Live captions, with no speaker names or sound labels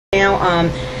Now,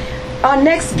 our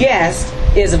next guest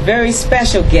is a very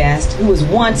special guest who was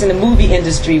once in the movie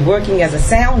industry working as a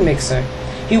sound mixer.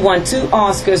 He won 2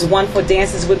 Oscars, one for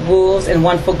Dances with Wolves and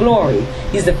one for Glory.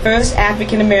 He's the first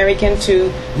African American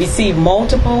to receive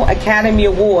multiple Academy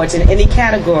Awards in any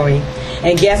category.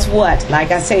 And guess what?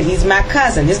 Like I said, he's my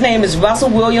cousin. His name is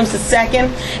Russell Williams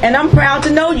II, and I'm proud to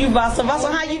know you, Russell.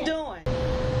 Russell, how you doing?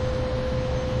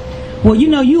 Well, you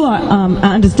know, you are,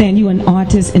 I understand you are an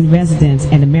artist in residence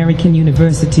at American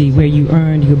University where you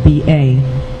earned your BA.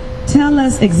 Tell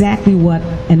us exactly what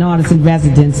an artist in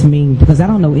residence means, because I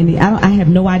don't know I have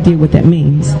no idea what that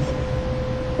means.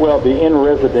 Well, the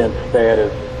in-residence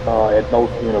status at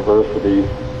most universities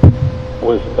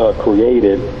was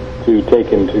created to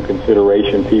take into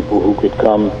consideration people who could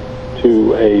come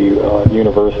to a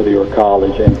university or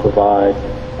college and provide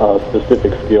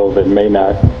specific skills that may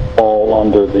not fall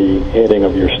under the heading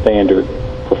of your standard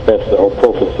professor or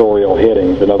professorial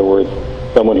headings. In other words,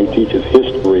 someone who teaches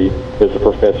history is a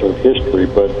professor of history,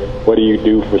 but what do you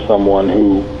do for someone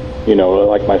who, you know,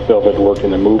 like myself, has worked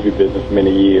in the movie business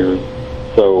many years?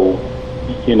 So,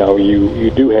 you know,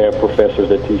 you do have professors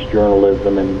that teach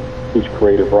journalism and teach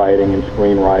creative writing and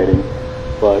screenwriting,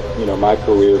 but, you know, my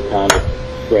career kind of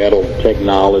straddled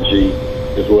technology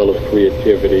as well as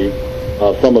creativity.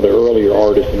 Some of the earlier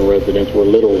artists in residence were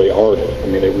literally artists. I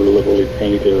mean, they were literally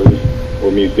painters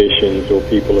or musicians or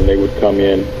people, and they would come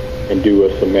in and do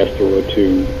a semester or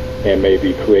two and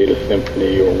maybe create a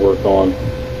symphony or work on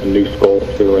a new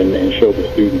sculpture and show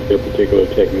the students their particular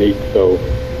technique. So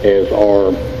as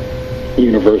our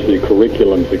university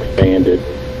curriculums expanded,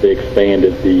 they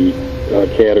expanded the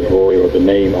category or the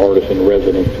name artist in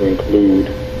residence to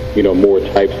include, you know, more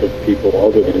types of people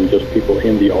other than just people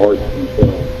in the arts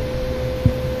themselves.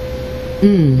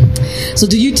 So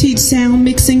do you teach sound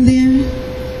mixing there?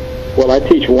 Well, I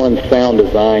teach one sound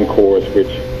design course, which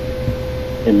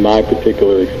in my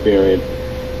particular experience,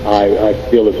 I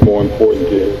feel it's more important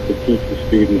to teach the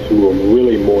students who are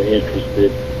really more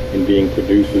interested in being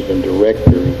producers and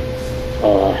directors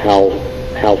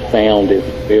how sound is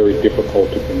very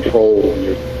difficult to control when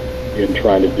you're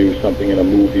trying to do something in a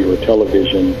movie or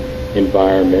television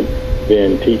environment,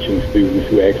 than teaching students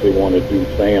who actually want to do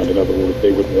sound. In other words,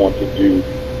 they would want to do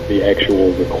the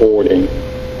actual recording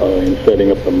and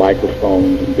setting up the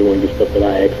microphones and doing the stuff that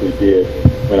I actually did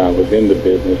when I was in the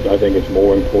business. I think it's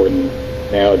more important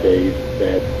nowadays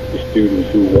that the students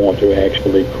who want to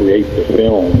actually create the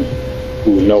films,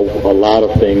 who know a lot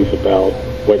of things about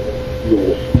what you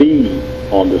will see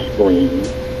on the screen,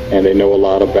 and they know a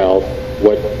lot about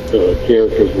what the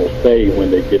characters will say when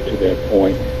they get to that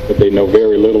point, but they know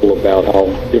very little about how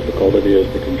difficult it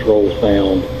is to control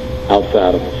sound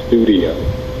outside of a studio.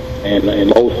 And in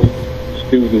most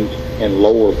student and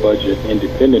lower budget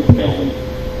independent films,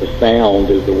 the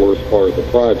sound is the worst part of the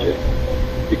project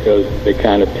because they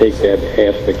kind of take that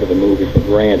aspect of the movie for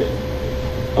granted.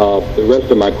 The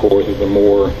rest of my courses are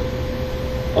more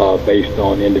based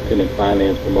on independent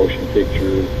finance promotion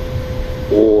pictures,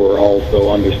 or also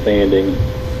understanding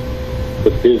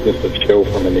the business of show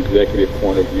from an executive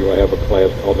point of view. I have a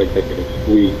class called Executive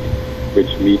Suite,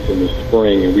 which meets in the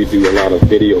spring, and we do a lot of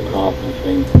video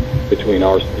conferencing between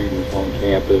our students on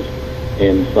campus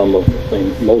and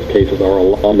in most cases, our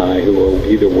alumni who are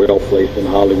either well placed in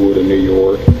Hollywood or New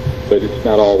York, but it's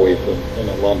not always an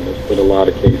alumnus, but a lot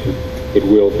of cases it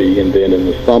will be. And then in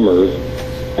the summers,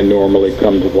 I normally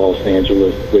come to Los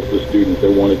Angeles with the students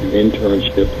that want to do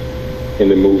internships in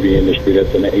the movie industry.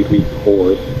 That's an 8-week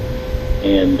course,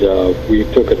 and we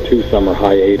took a 2-summer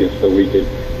hiatus so we could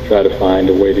try to find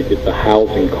a way to get the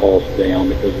housing costs down,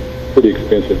 because it's pretty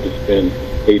expensive to spend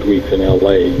 8 weeks in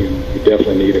LA. You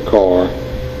definitely need a car,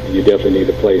 and you definitely need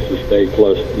a place to stay,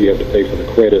 plus you have to pay for the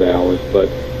credit hours, but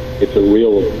it's a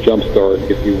real jump start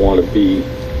if you want to be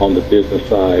on the business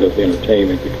side of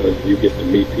entertainment, because you get to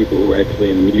meet people who are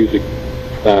actually in the music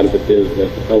side of the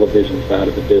business, the television side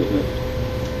of the business,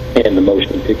 and the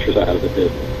motion picture side of the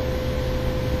business.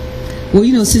 Well,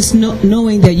 you know, since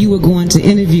knowing that you were going to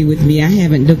interview with me, I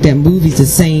haven't looked at movies the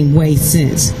same way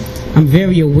since. I'm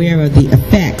very aware of the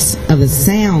effects of the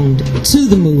sound to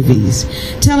the movies.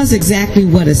 Tell us exactly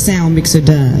what a sound mixer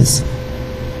does.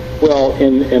 Well,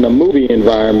 in a movie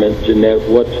environment, Jeanette,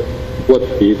 what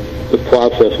the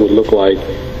process would look like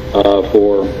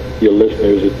for your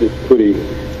listeners, it's pretty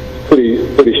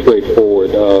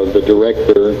straightforward. The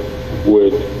director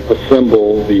would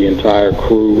assemble the entire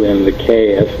crew and the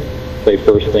cast, say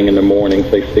first thing in the morning,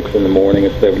 say 6 in the morning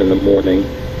or 7 in the morning,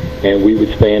 and we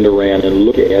would stand around and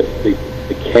look at the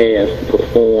cast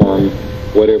perform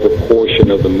whatever portion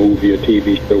of the movie or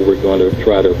TV show we're going to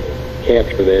try to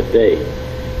capture that day.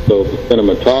 So the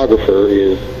cinematographer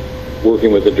is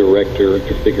working with the director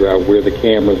to figure out where the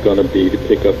camera is going to be to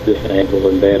pick up this angle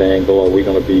and that angle. Are we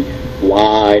going to be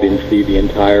wide and see the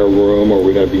entire room, or are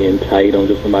we going to be in tight on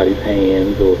just somebody's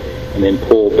hands, and then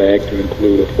pull back to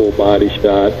include a full body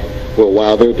shot? Well,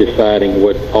 while they're deciding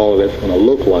what all of that's going to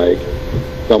look like,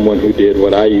 someone who did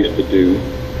what I used to do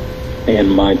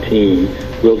and my team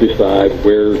will decide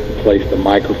where to place the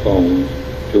microphones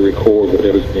to record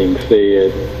whatever's being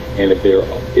said. And if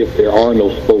there are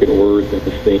no spoken words in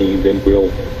the scene, then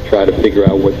we'll try to figure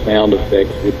out what sound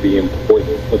effects would be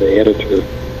important for the editor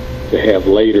to have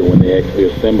later when they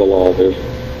actually assemble all this,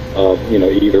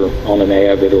 either on an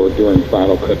Avid or during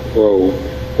Final Cut Pro,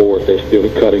 or if they're still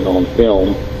cutting on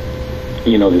film,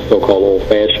 the so-called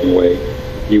old-fashioned way.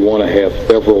 You want to have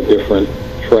several different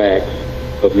tracks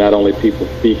of not only people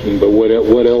speaking, but what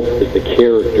else is the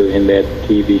character in that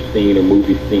TV scene or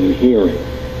movie scene hearing?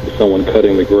 Is someone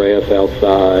cutting the grass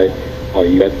outside? Are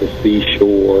you at the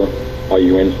seashore? Are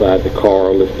you inside the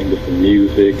car listening to some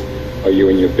music? Are you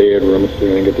in your bedroom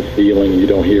staring at the ceiling and you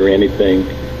don't hear anything?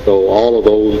 So all of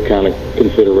those kind of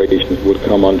considerations would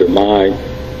come under my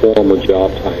former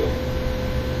job title.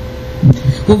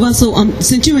 Well, Russell,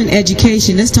 since you're in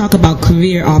education, let's talk about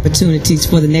career opportunities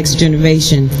for the next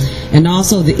generation, and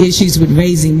also the issues with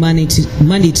raising money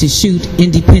to shoot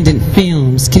independent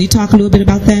films. Can you talk a little bit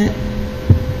about that?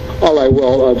 All right.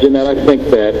 Well, Jeanette, I think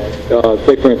that,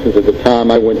 say for instance, at the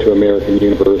time I went to American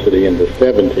University in the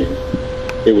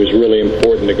 70s, it was really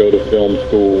important to go to film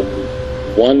school.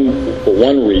 For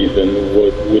one reason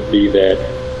would be that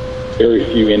very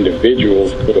few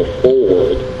individuals could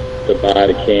afford to buy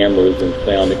the cameras and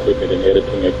sound equipment and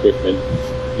editing equipment,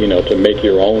 to make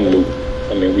your own movie.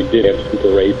 I mean, we did have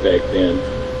Super 8 back then,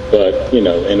 but,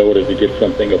 in order to get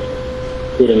something of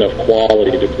good enough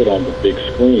quality to put on the big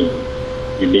screen,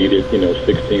 you needed,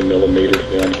 16 millimeter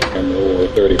film camera or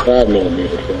 35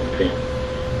 millimeter film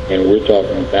camera. And we're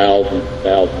talking thousands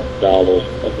of dollars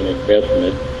of an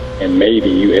investment, and maybe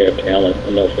you have talent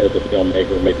enough as a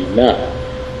filmmaker, maybe not.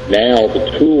 Now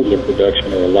the tools of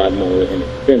production are a lot more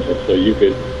inexpensive, so you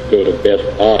could go to Best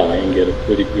Buy and get a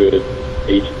pretty good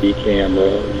HD camera.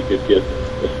 You could get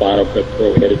the Final Cut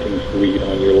Pro editing suite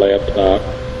on your laptop,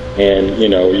 and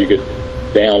you could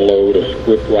download a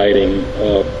script writing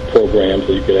program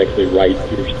so you could actually write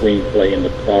your screenplay in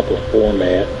the proper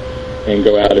format and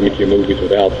go out and make your movies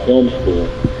without film school.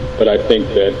 But I think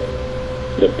that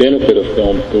the benefit of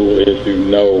film school is to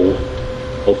know,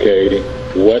 okay,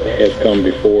 what has come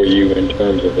before you in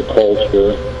terms of the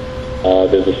culture.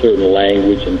 There's a certain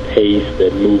language and pace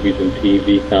that movies and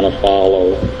TV kind of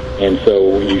follow, and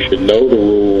so you should know the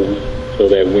rules so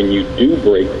that when you do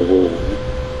break the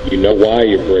rules, you know why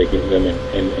you're breaking them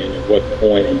and at what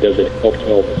point, and does it help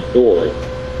tell the story.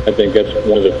 I think that's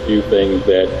one of the few things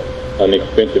that an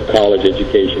expensive college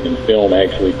education in film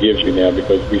actually gives you now,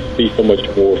 because we see so much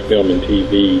more film and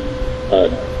TV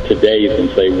today than,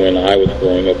 say, when I was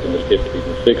growing up in the 50s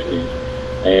and 60s.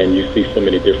 And you see so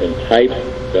many different types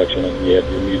of production. I mean, you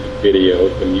have your music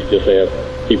videos, and you just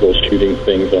have people shooting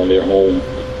things on their home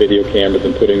video cameras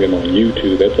and putting them on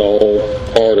YouTube. That's all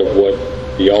part of what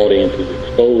the audience is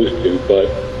exposed to. But,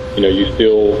 you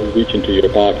still reach into your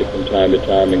pocket from time to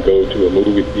time and go to a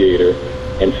movie theater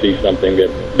and see something that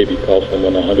maybe cost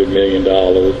someone $100 million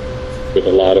with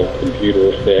a lot of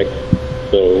computer effects.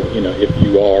 So, if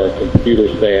you are computer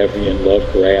savvy and love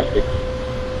graphics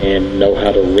and know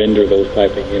how to render those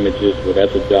type of images, well,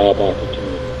 that's a job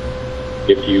opportunity.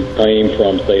 If you came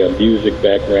from, say, a music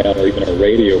background or even a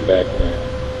radio background,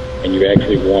 and you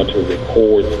actually want to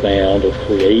record sound or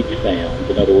create sound,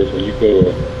 in other words, when you go to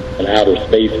an outer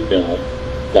space film,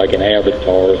 like an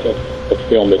Avatar, a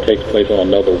film that takes place on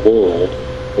another world,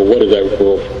 well, what does that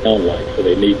world sound like? So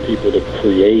they need people to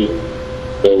create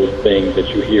those things that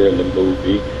you hear in the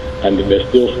movie. And there's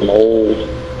still some old,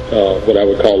 what I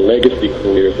would call legacy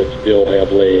careers that still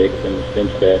have legs, in the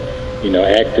sense that,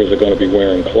 actors are going to be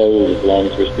wearing clothes as long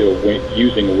as we're still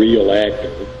using real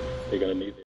actors. They're going to need